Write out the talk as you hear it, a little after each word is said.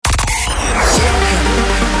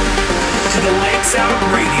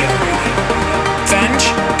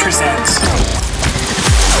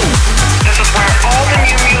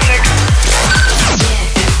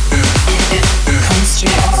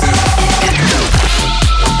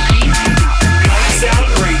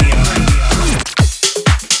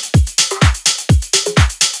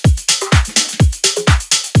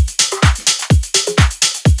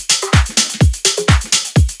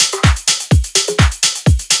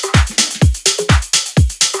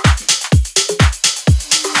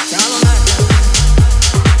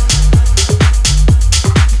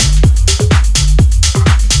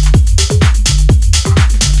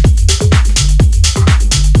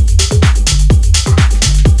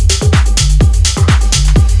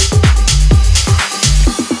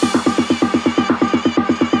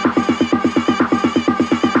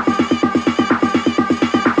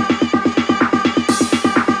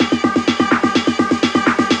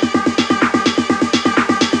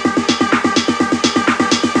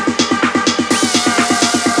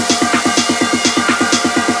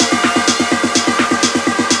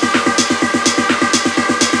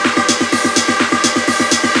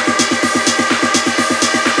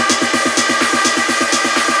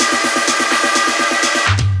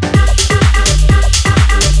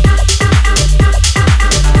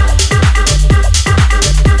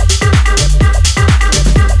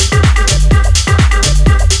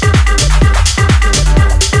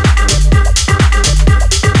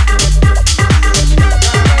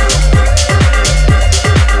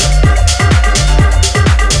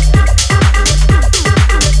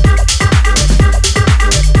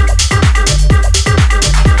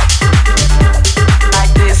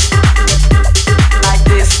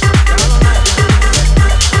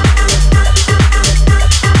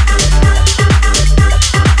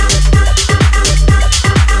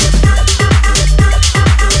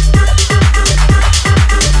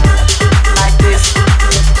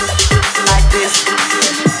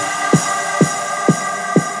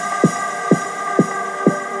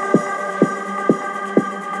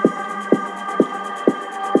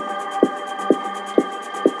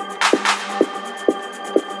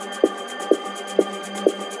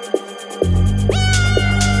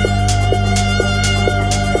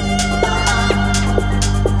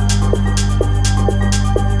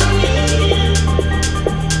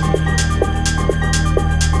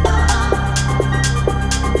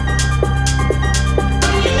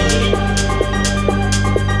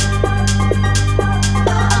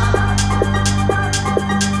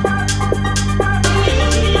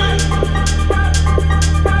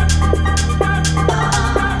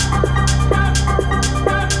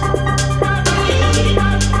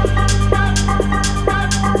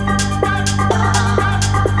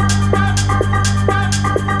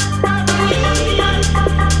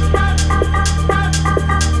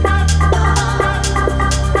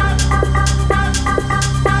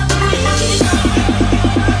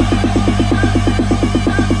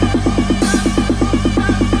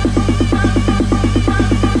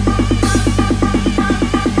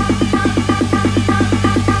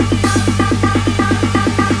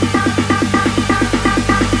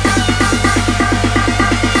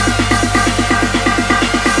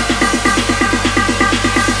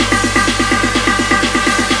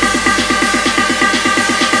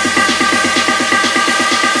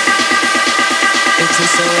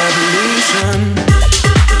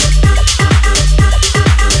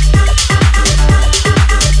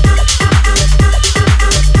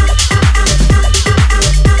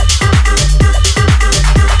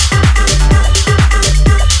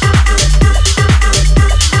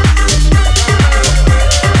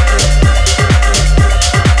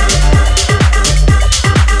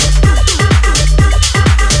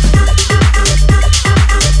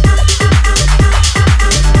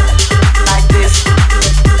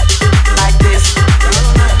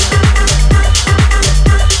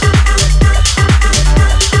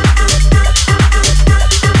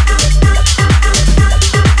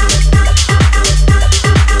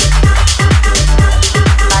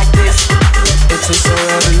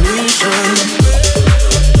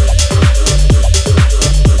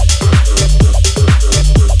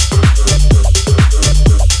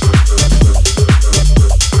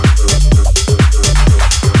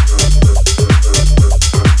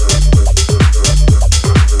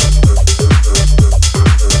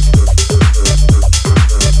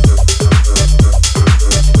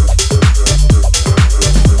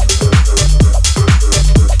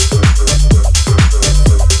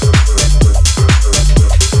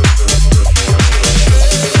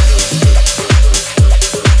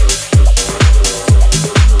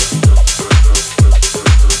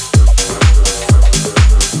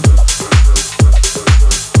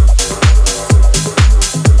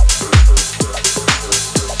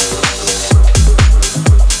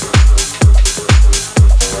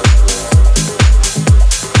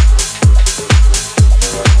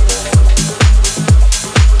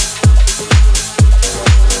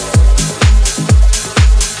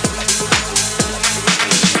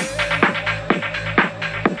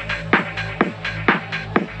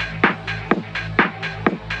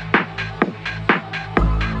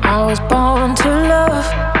I was born to love,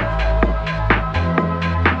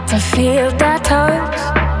 to feel that touch.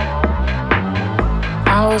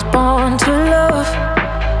 I was born to love,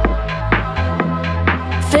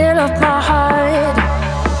 fill up my heart.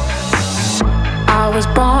 I was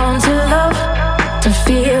born to love, to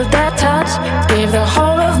feel that touch. Give the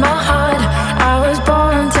whole of my heart. I was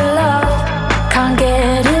born to love, can't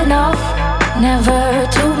get enough, never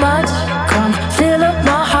too much. Come fill up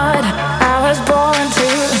my heart. I was born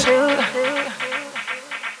to,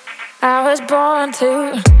 I was born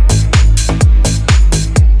to.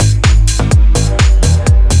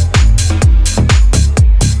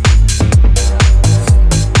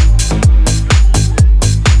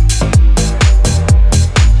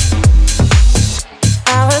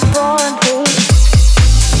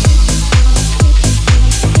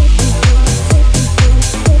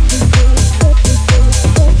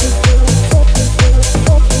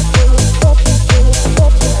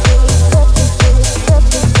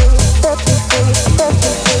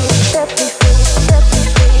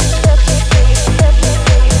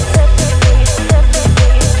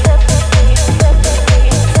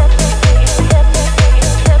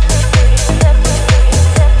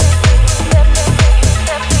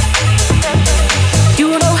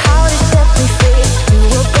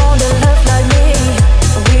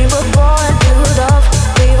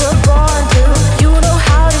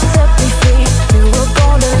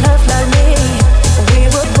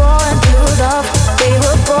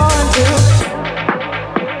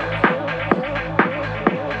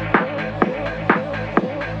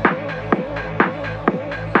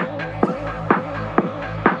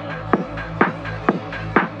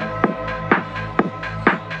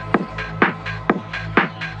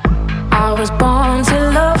 I was born to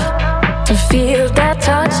love, to feel that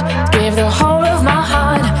touch. Give the whole of my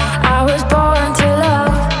heart. I was born to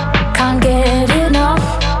love, can't get enough,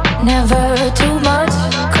 never too much.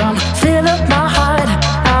 Come fill up my heart.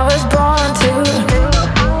 I was born to.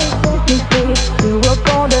 You were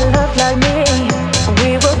born to love like me. We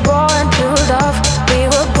were born to love. We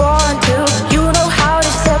were born to. You know how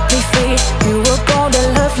to set me free. You were born to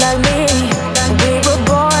love like me. We were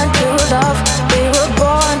born to love. We were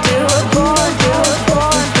born to.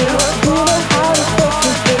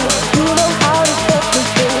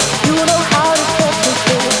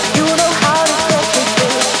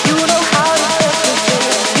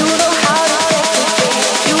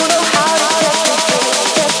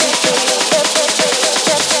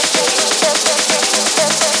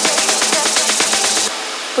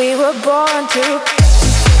 We were born to.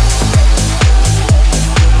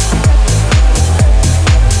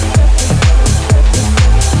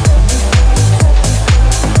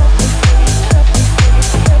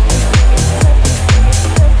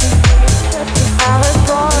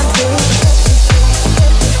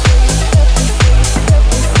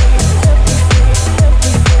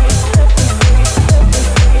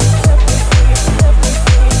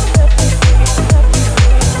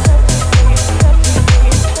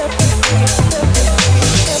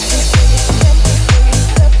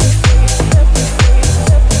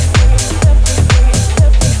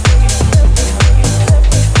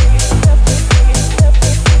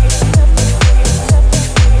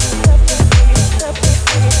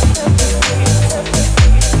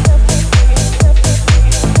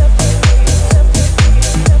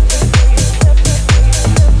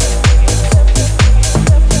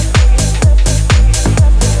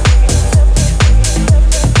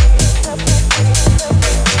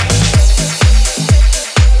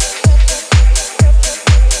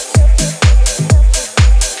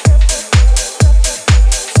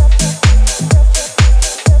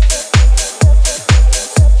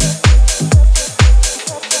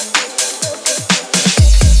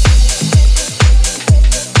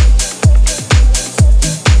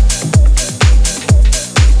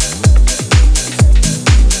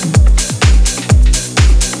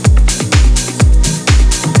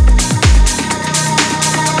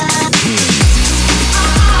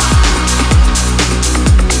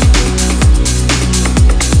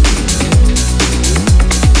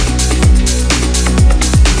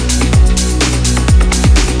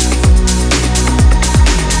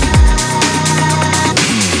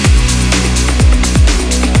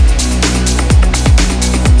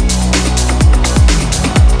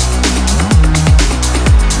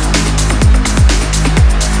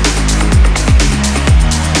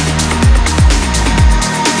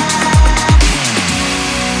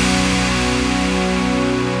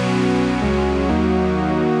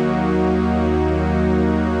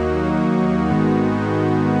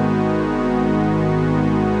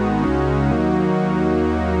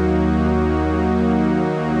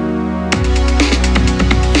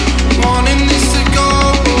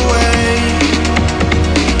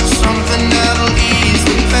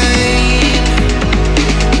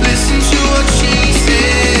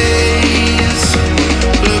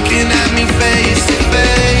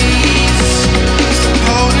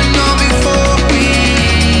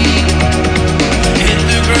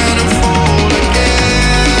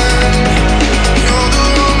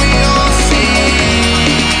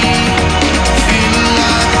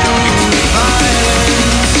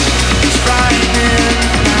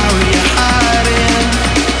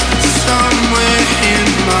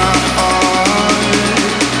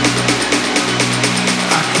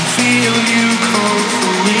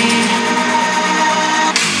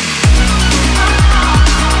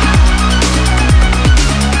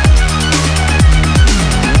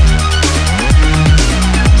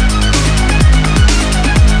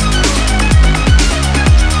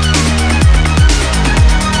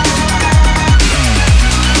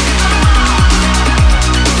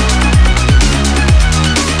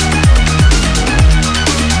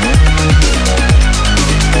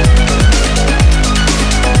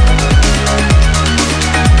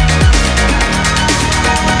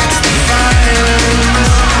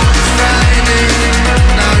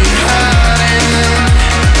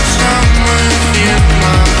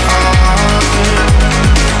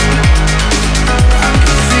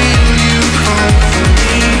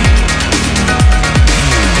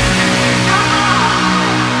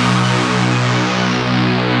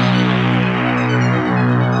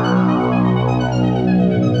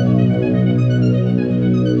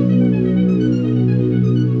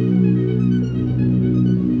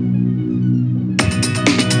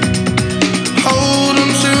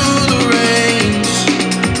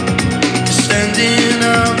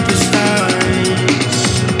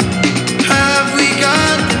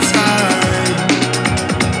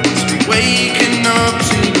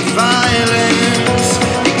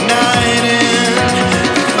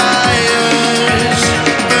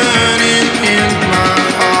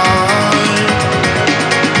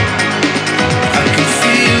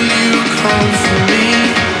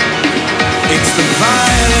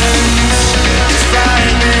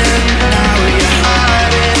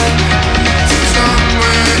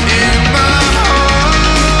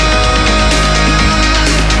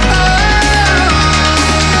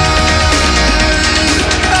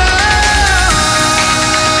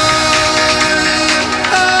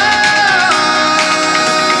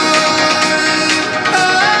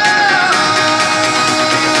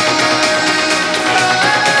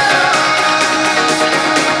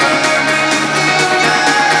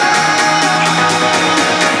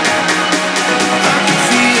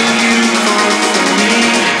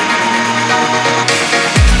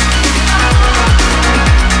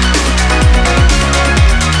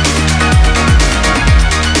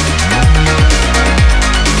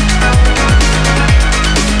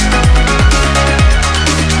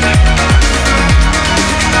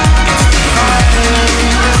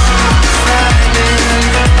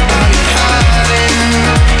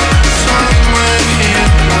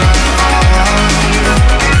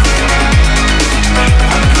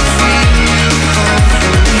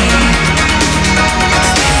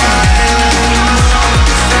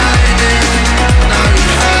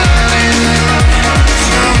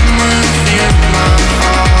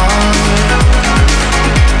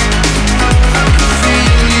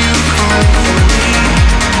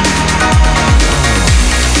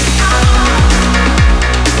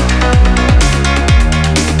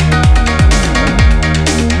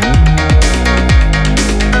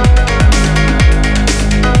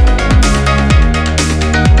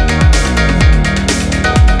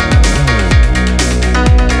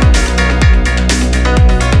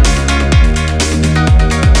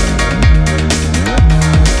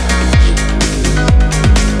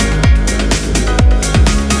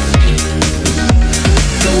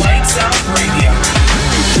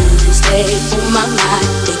 on my mind.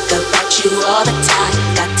 Think about you all the time.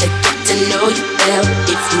 Got to get to know you well.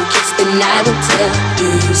 If you kiss, then I will tell.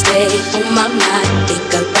 You stay on my mind. Think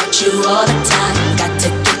about you all the time. Got to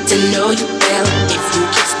get to know you well. If you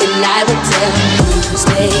kiss, then I will tell. You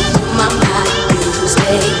stay on my mind. You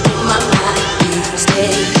stay on my mind. You stay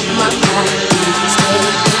on my mind. You stay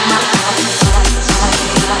on my mind.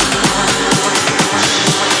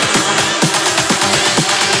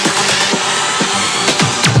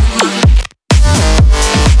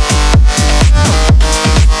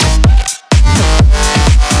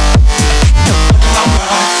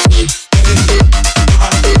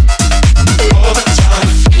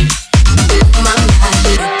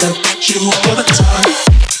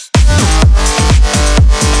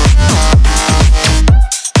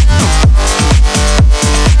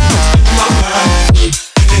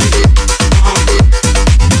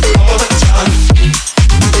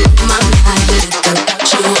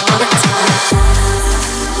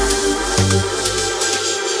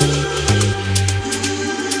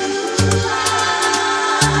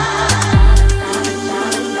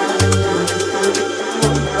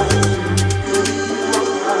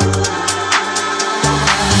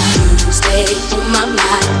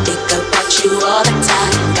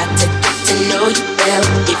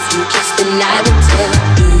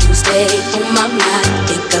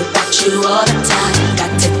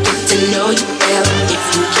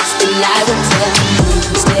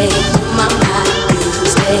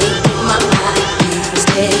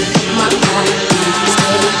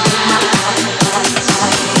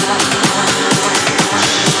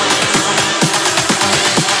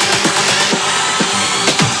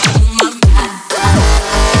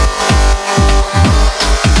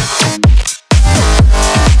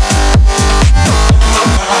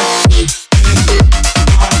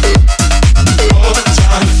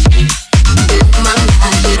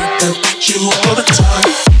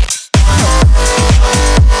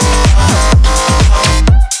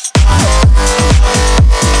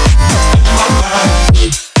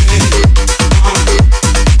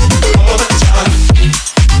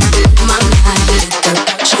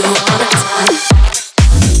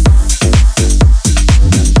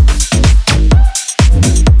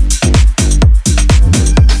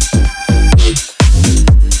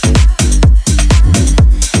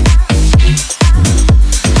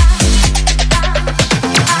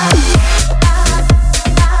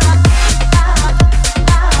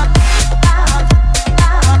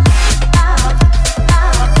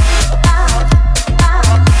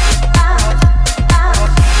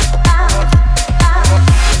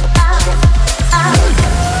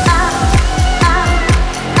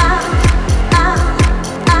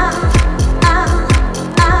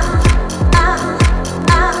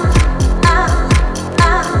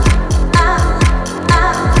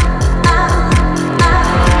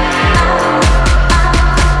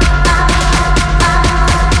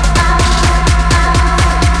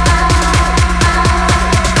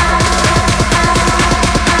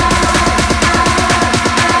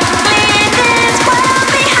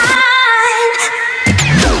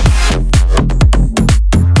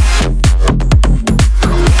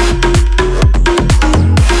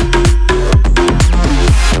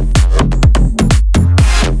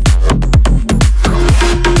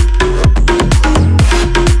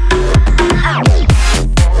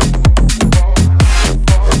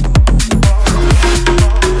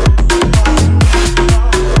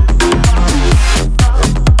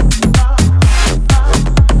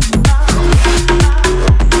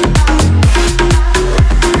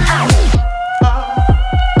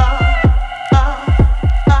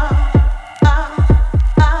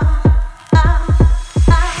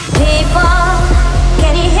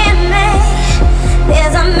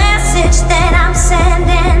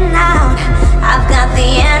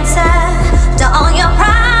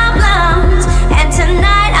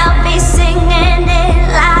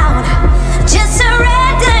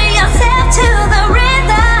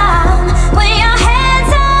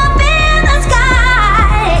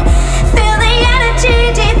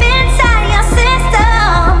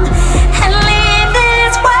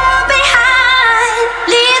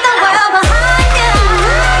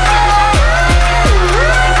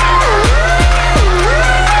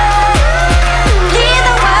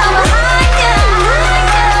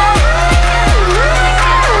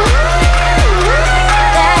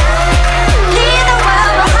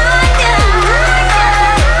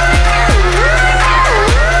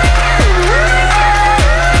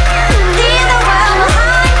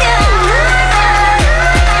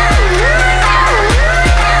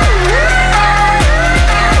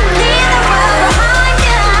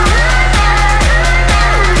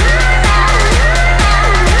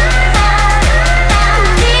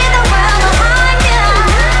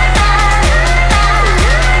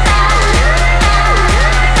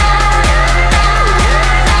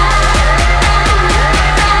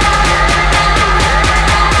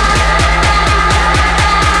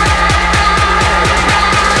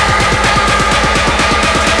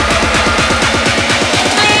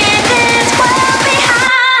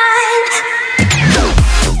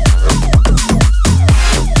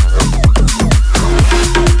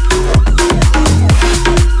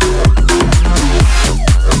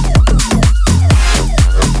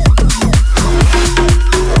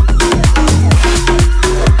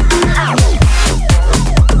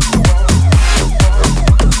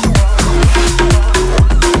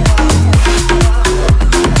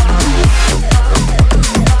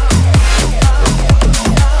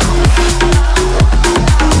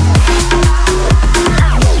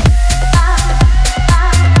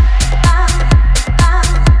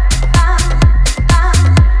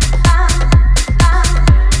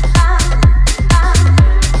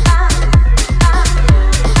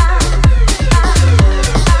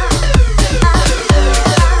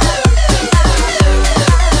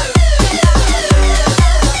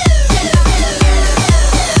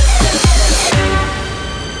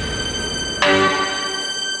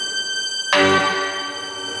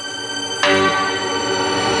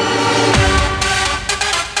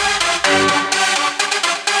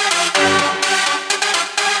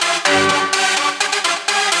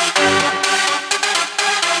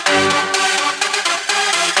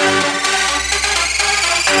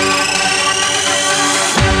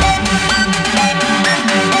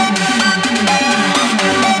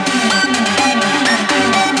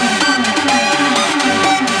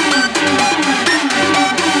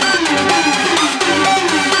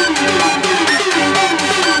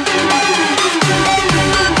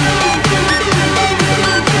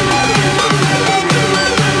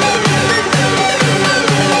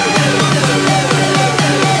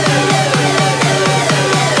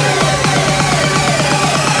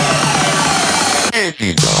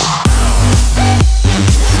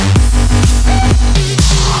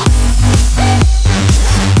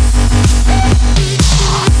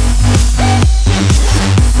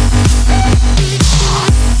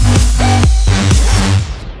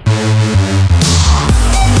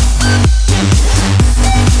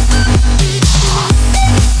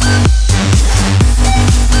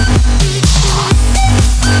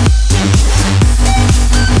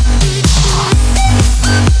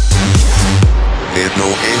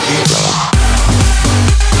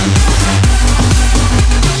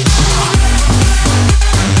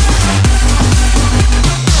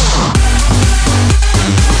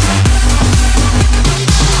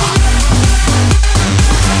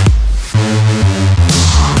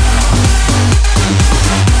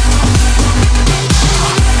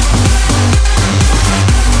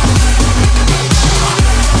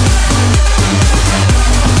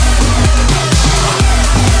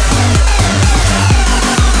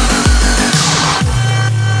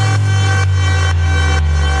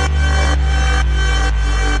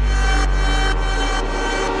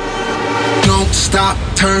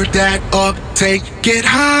 turn that up, take it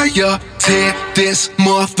higher. Tear this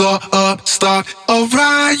mother up, start a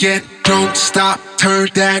riot. Don't stop, turn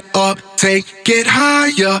that up, take it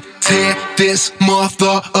higher. Tear this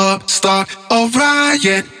mother up, start a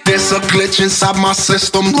riot. There's a glitch inside my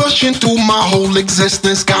system, rushing through my whole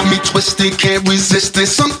existence. Got me twisted, can't resist it.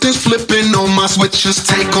 Something's flipping on my switches.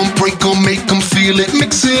 Take them, break them, make them feel it.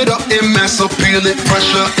 Mix it up and mass appeal it.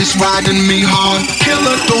 Pressure is riding me hard.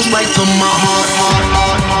 Killer goes right to my heart, heart,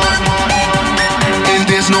 heart, heart, heart. And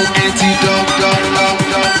there's no antidote,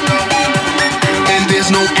 and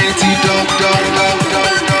there's no antidote,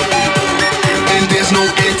 and there's no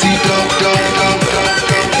antidote,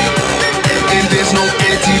 and there's no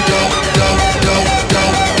antidote,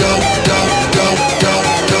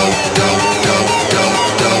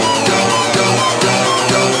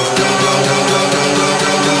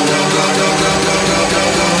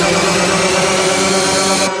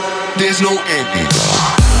 there's no antidote.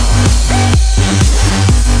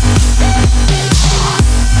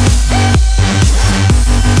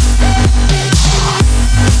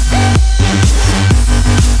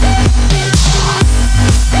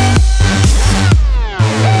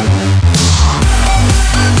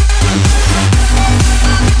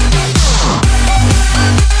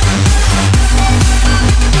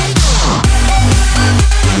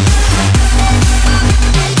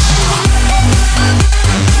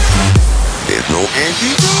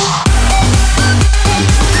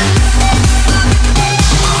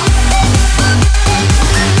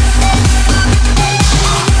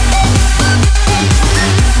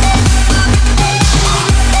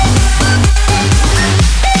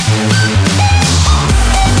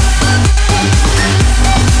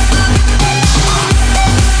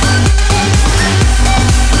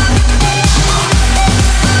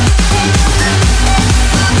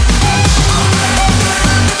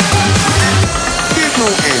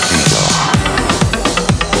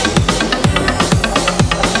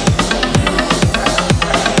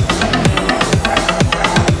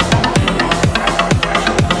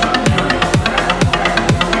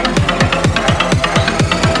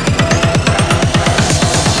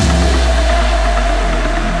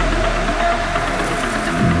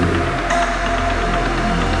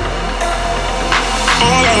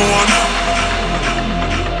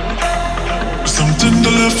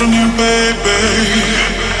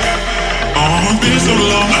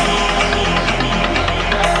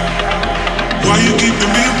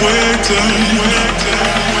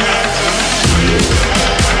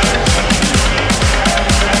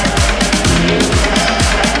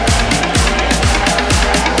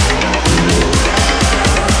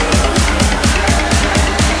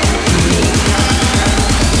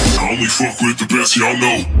 Fuck with the best, y'all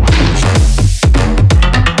know.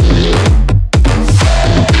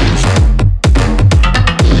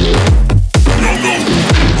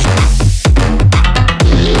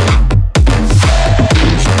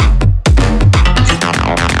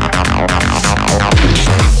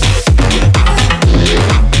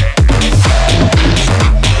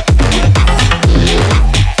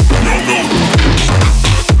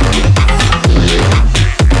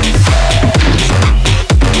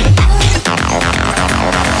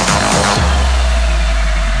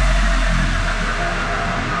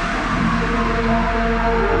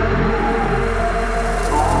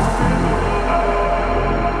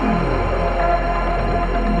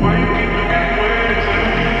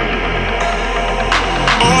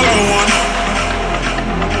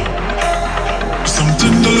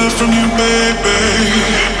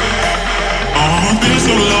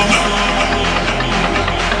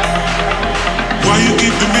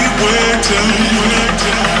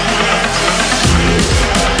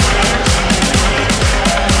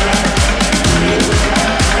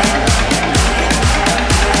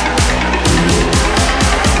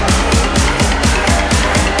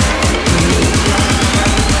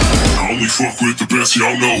 Fuck with the best,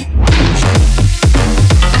 y'all know.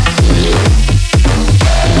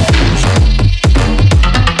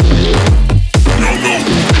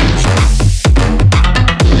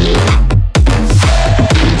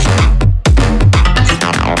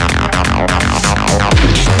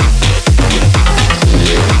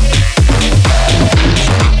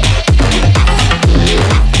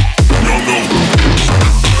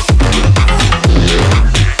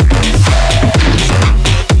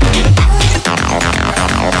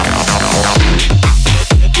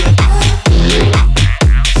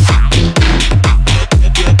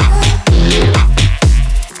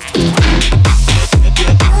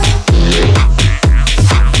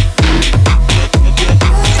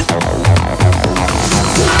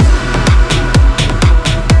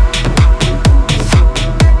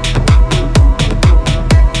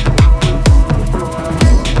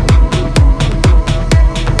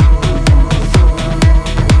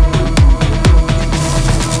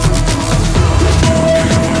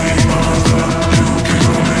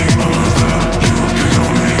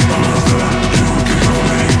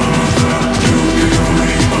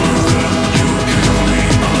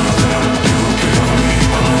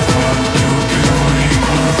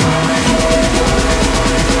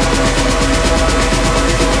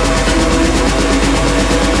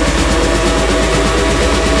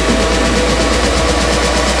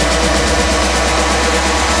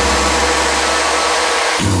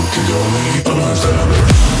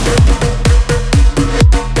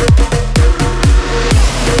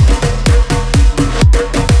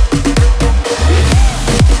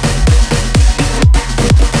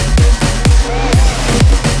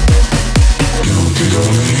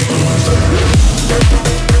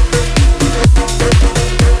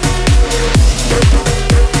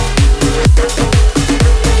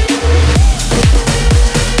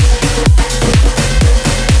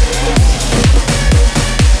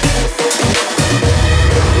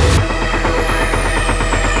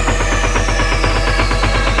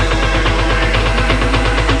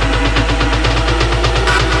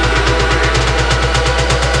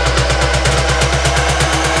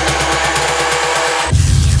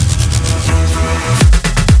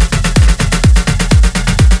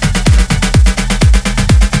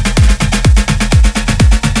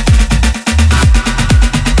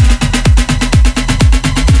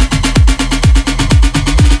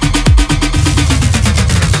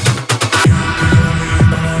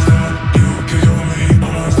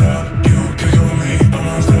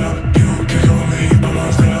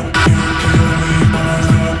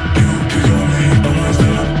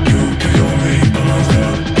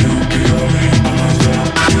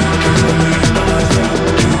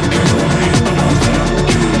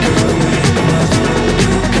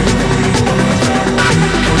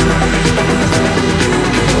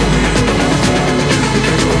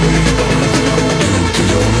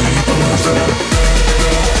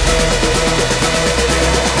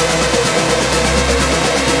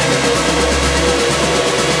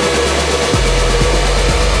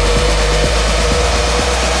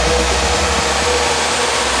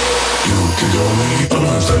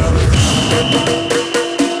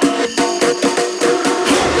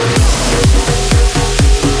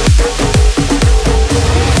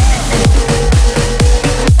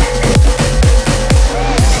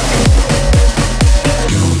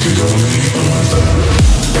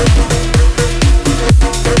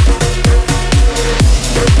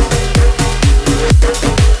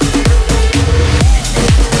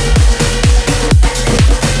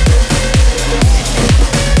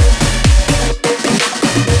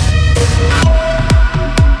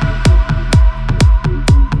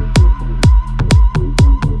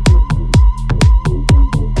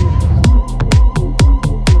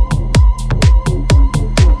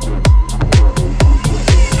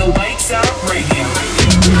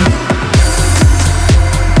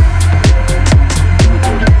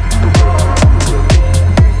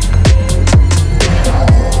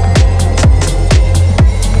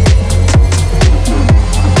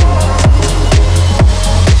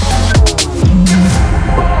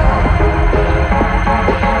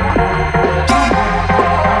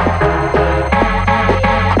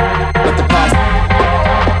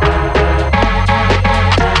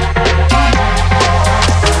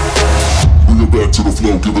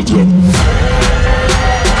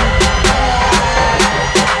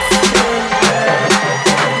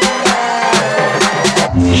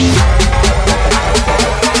 Moving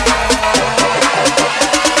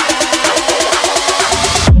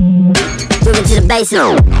to the bass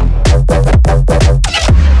now.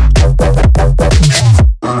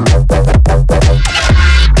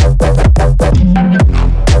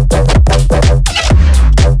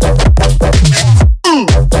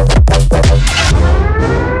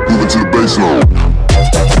 Moving to the bass now.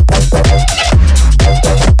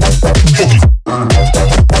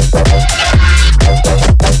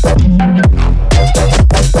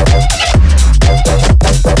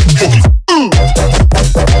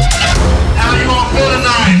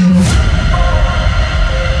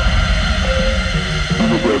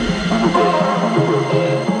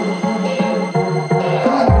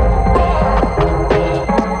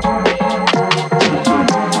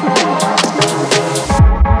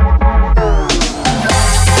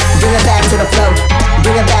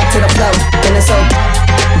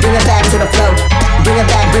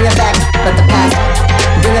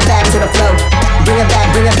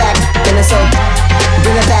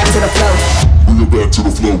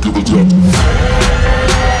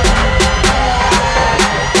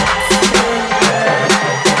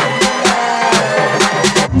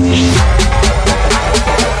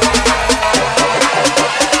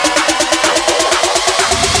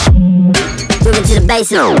 Bass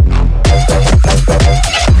now.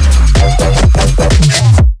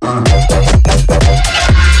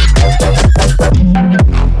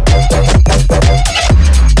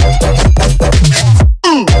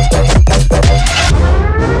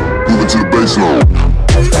 Moving to the bass now.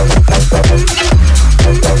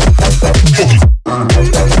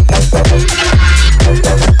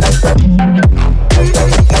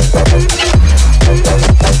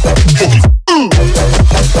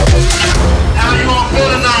 How you gonna feel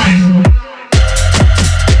tonight?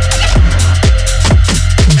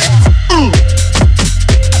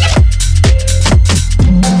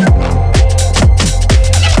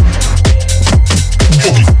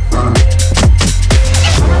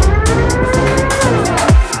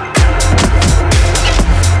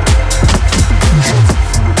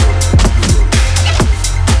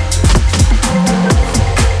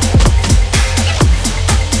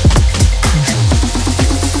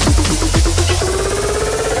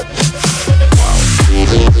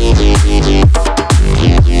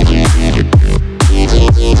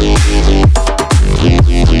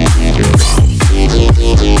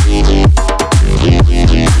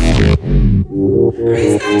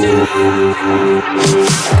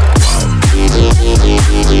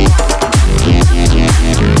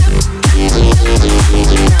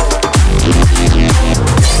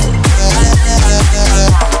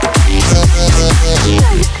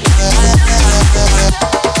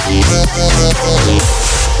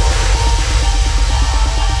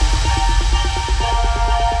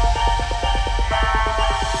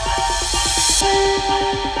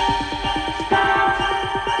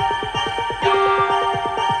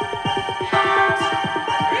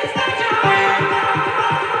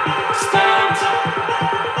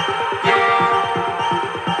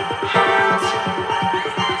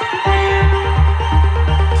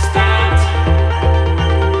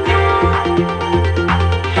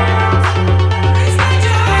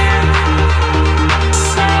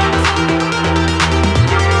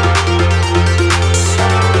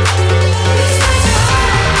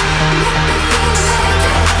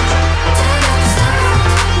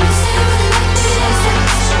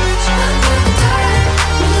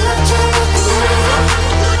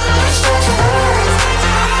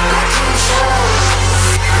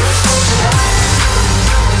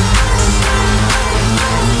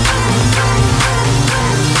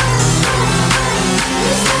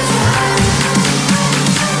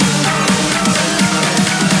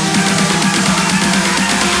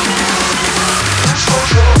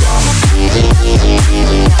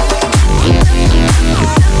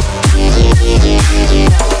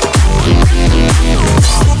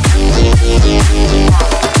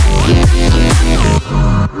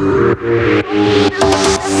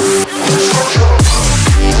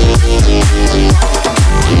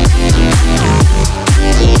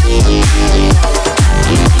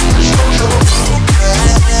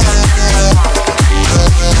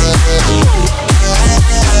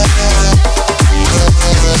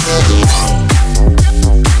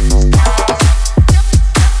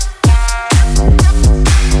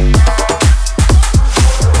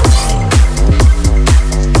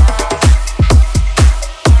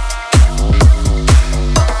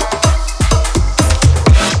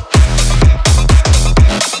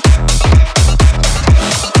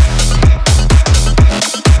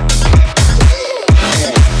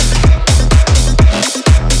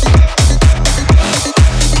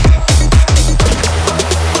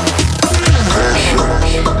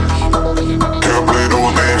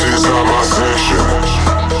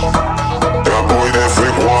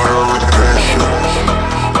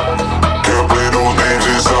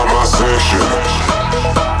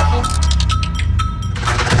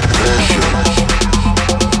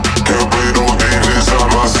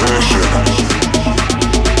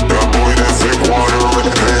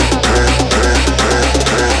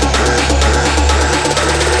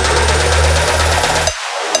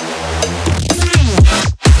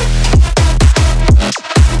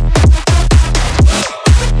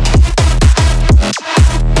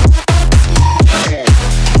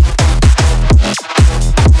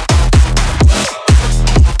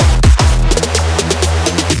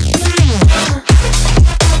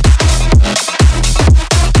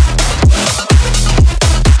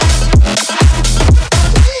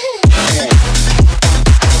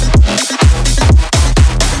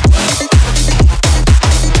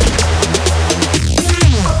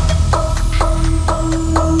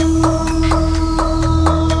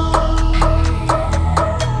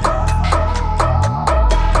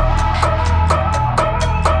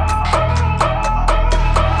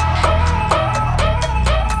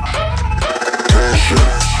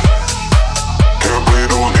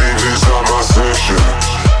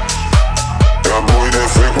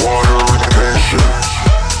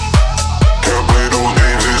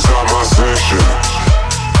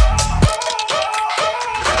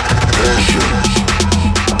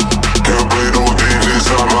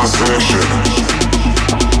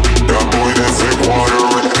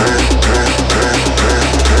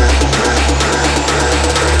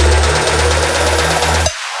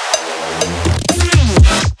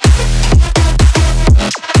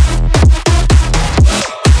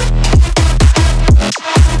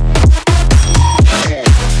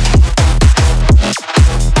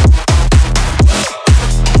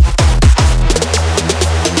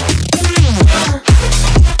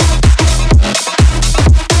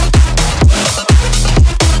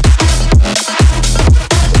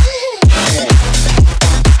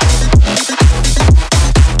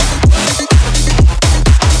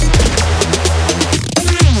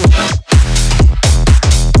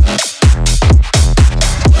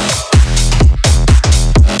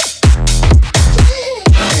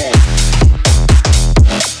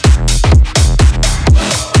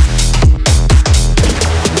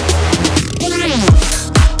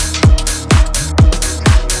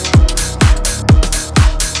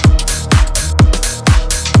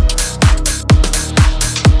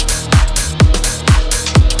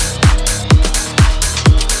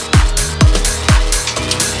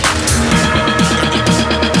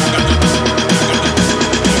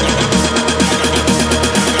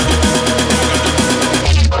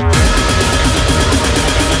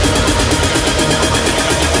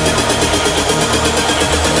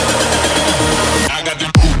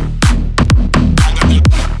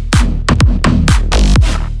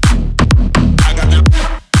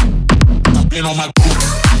 Been on my groove.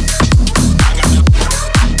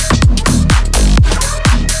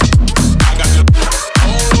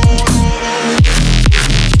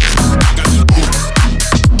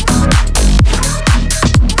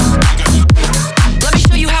 Let me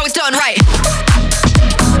show you how it's done right.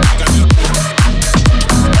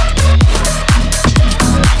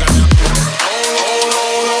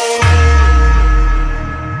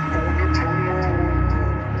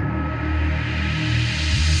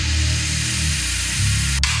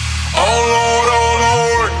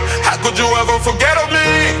 Forget of me,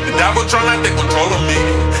 the devil tryna take control of me.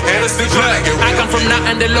 And it's still tryna get rid of me. I come from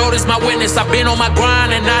nothing, the Lord is my witness. I've been on my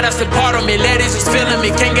grind and now that's a part of me. Ladies is feeling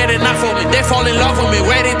me, can't get enough of me. They fall in love with me,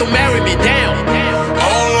 ready to marry me, damn.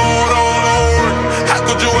 Oh Lord, how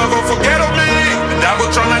could you ever forget of me? The devil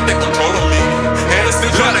tryna take control of me. And it's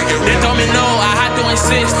still tryna get rid of me. They told me no, I had to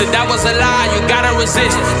insist. That was a lie, you gotta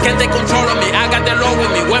resist. Can't take control of me, I got the Lord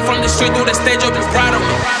with me. Went from the street to the stage, up and proud of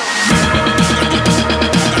me.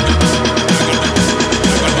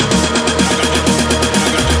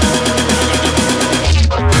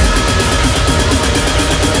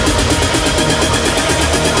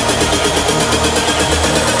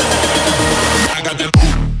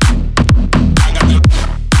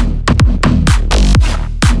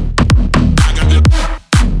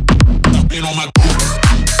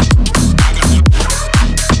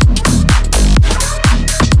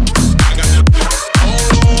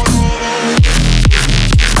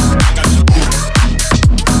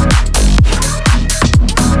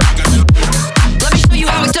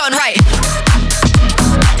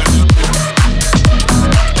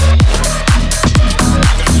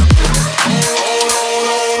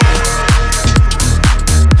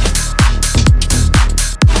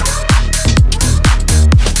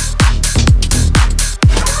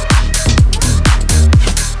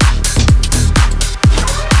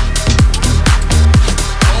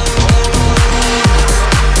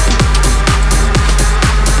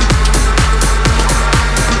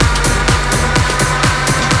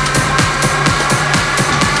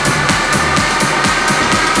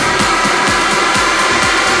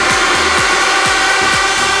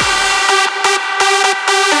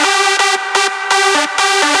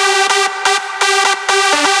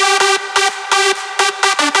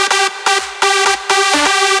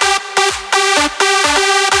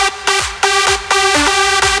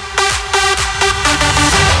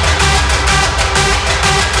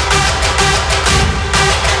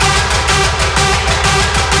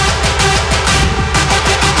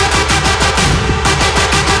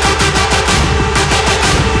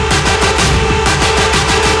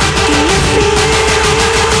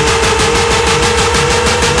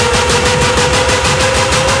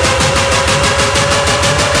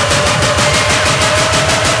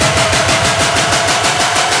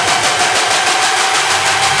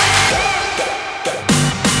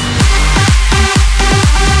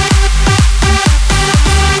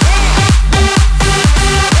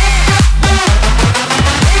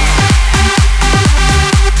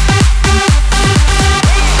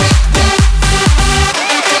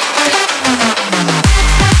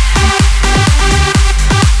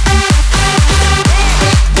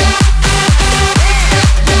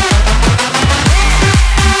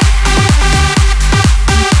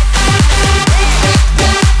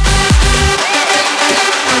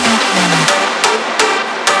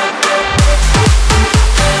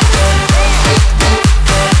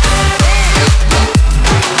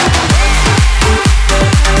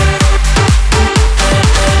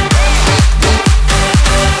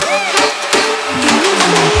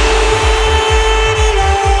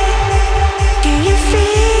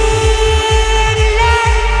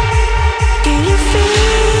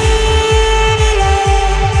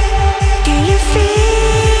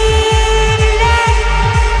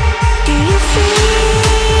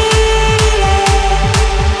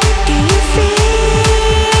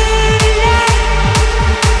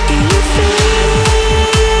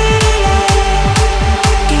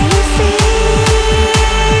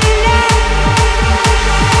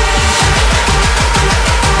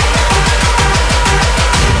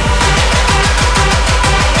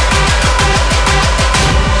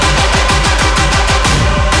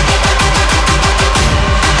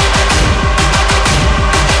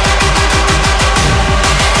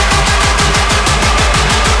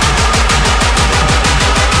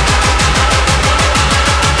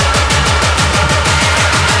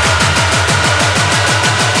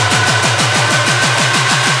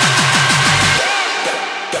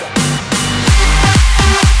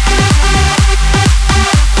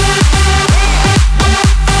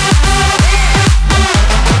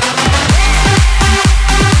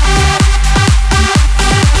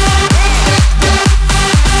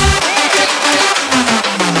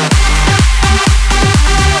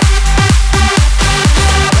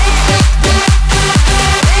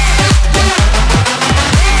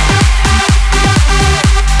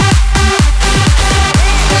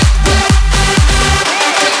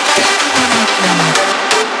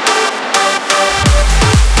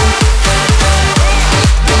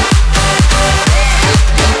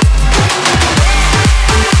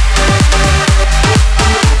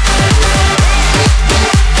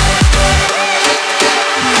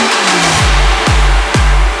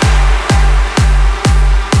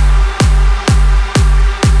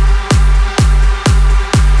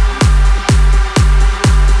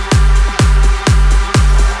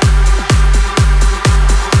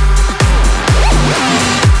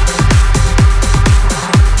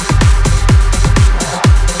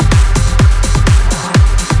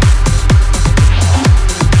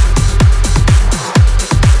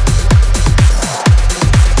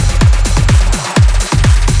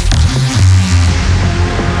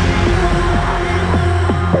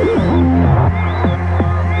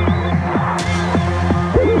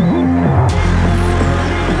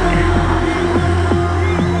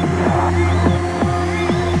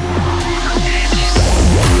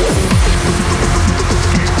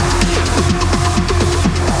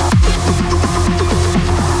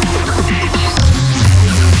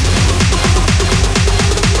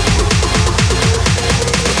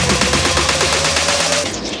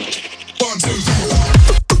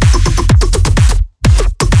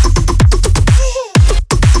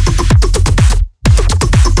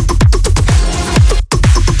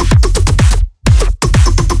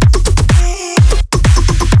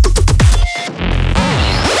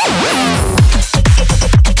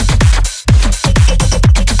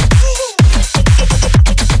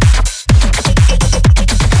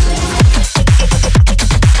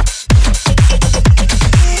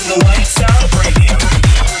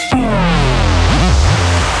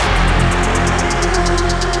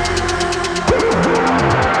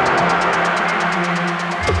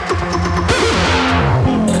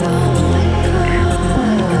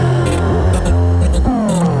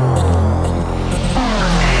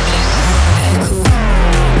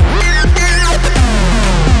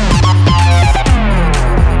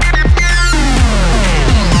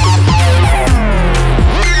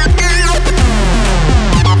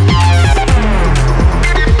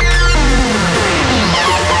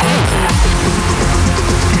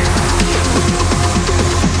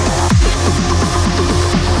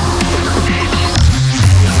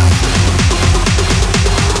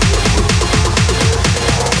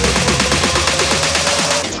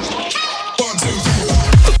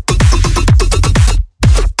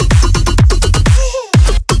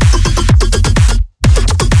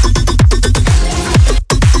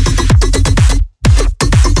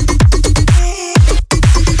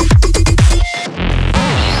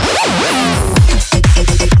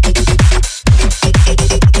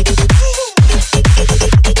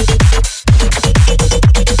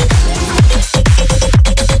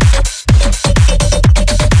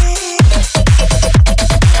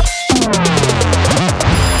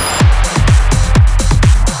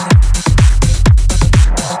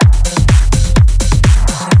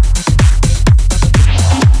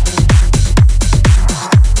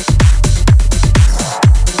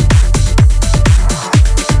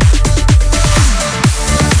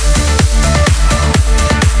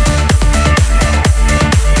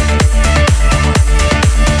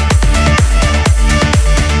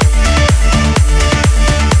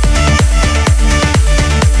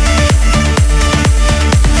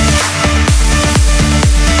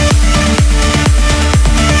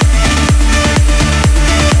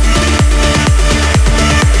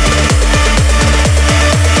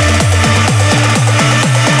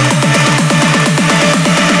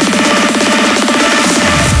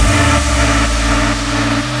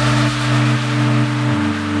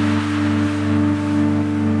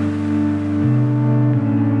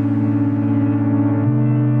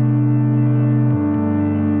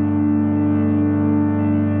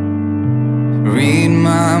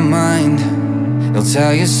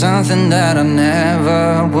 tell you something that I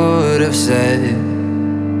never would have said.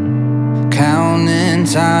 Counting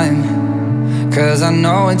time, 'cause I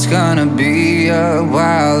know it's gonna be a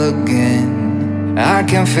while again. I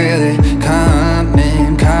can feel it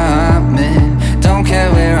coming, coming. Don't care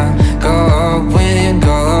where I'm going,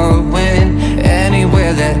 going.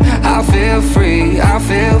 Anywhere that I feel free, I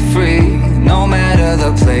feel free. No matter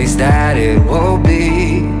the place that it will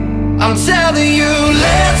be. I'm telling you,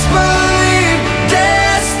 let's believe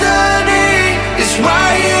destiny is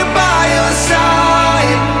right here by your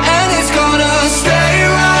side, and it's gonna stay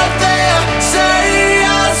right there. Say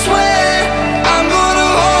I swear I'm gonna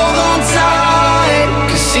hold on tight,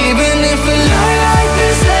 'cause even if a light like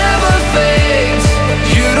this never fades,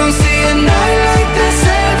 you don't see a night like this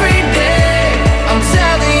every day. I'm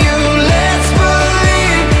telling you, let's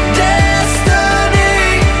believe destiny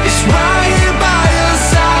is right here by your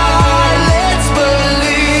side. Let's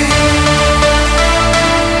believe.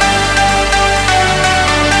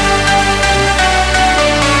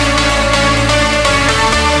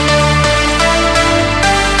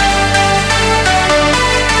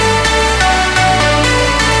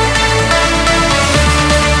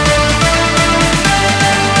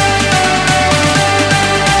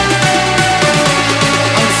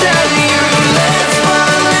 I'm telling you, let's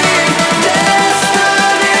believe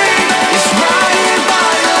destiny is right here by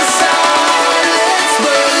your side. Let's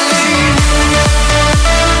believe.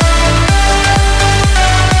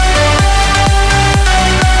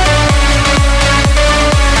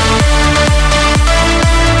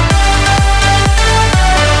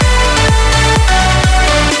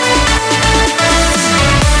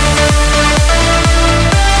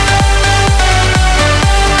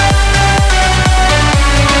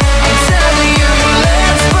 I'm telling you,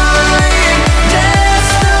 let's believe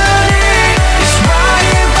destiny is right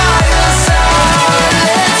here by your side.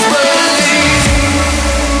 Let's believe.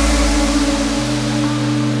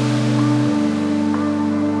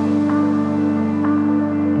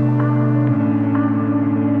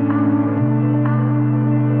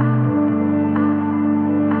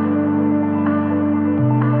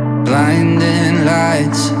 Blinding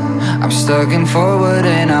lights, I'm stuck in forward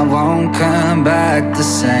and I won't come back the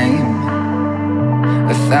same.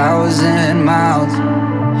 1,000 miles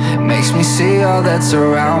makes me see all that's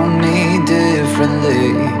around me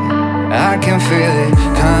differently. I can feel it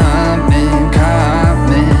coming,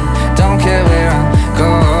 coming. Don't care where I'm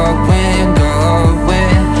going,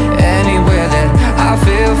 going. Anywhere that I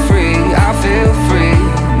feel free, I feel free.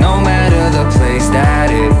 No matter the place that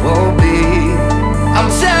it will be. I'm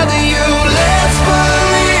telling you, let's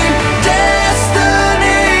believe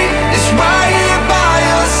destiny is right here by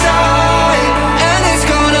your side, and it's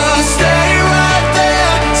gonna stay right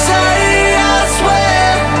there. Say I swear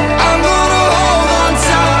I'm gonna hold on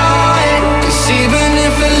tight, 'cause even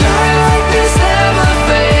if a light like this never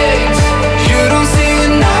fades, you don't see a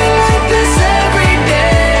night like this every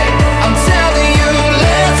day. I'm telling you,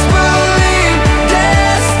 let's believe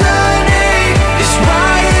destiny is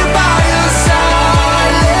right here by your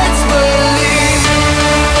side. Let's believe.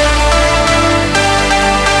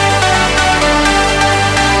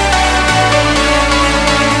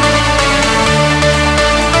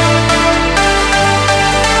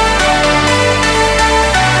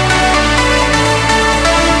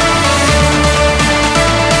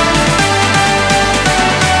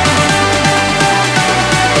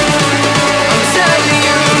 I'm telling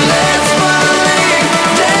you, let's believe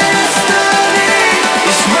destiny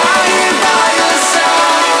is right here by your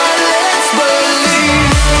side. Let's believe.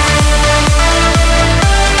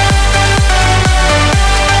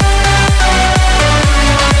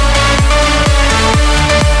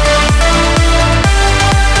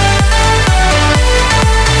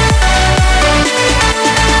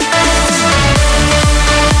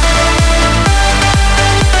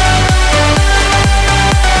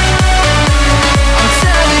 I'm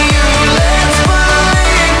telling you, let's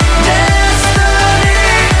believe destiny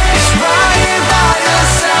is right here by your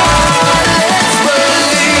side. Let's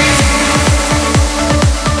believe.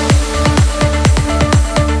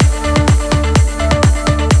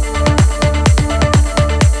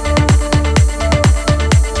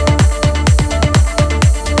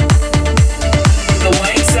 The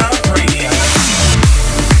Lights Out Radio.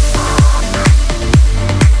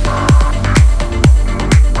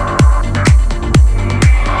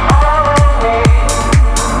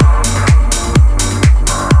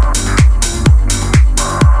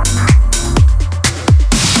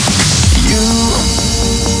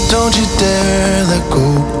 Don't you dare let go.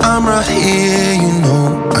 I'm right here, you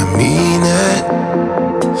know I mean it.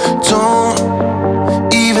 Don't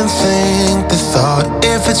even think the thought.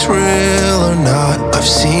 If it's real or not, I've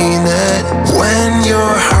seen it. When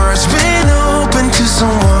your heart's been open to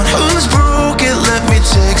someone who's broke it, let me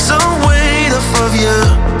take some weight off of you.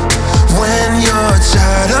 When you're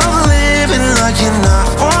tired of living like you're not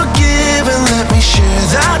forgiven, let me share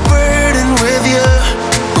that burden with you.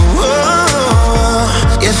 Whoa,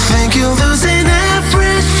 you think you're losing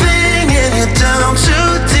everything and you're down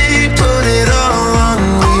too deep, put it all on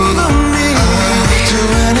me. I'll do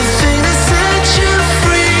anything to set you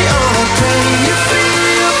free, all the pain you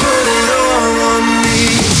feel, put it all on me.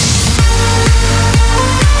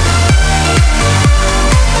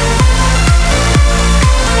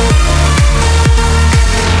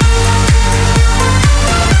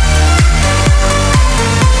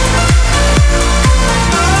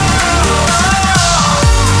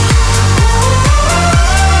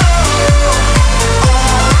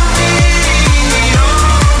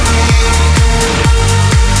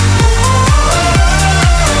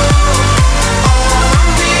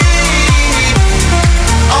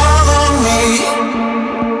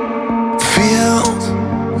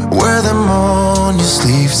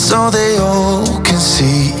 So they all can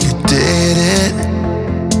see you did it.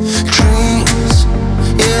 Dreams,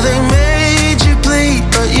 yeah, they made you bleed,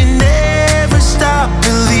 but you never stop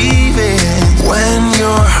believing. When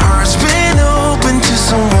your heart's been open to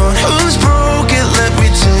someone who's broke it, let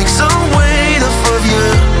me take some weight off of you.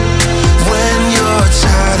 When you're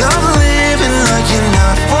tired of living like you're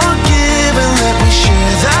not forgiven, let me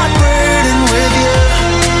share that burden with you.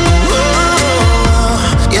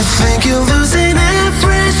 Whoa, you think you're losing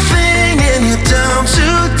everything and you're down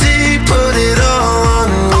too deep, put it all on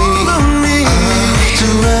me. I'll do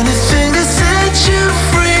anything to set you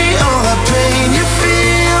free, all the pain you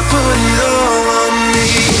feel, put it all on me.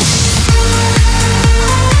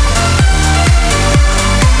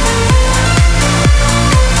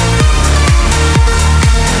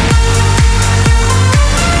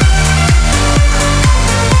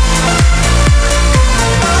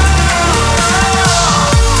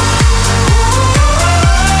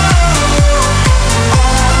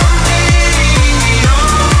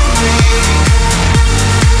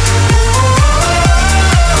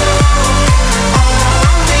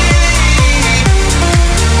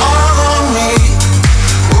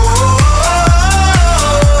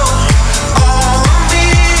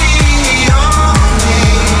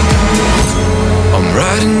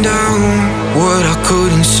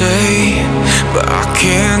 But I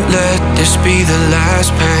can't let this be the last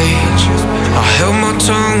page. I held my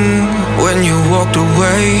tongue when you walked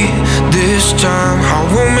away. This time I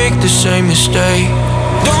won't make the same mistake.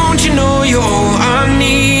 Don't you know you're all I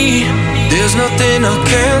need? There's nothing I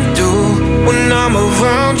can't do when I'm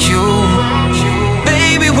around you.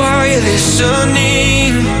 Baby, why are you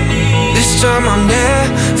listening? This time I'm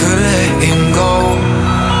never letting go.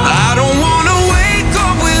 I don't wanna wake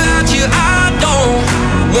up without you, I don't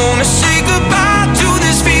wanna say goodbye to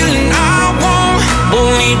this feeling I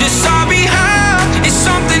won't need to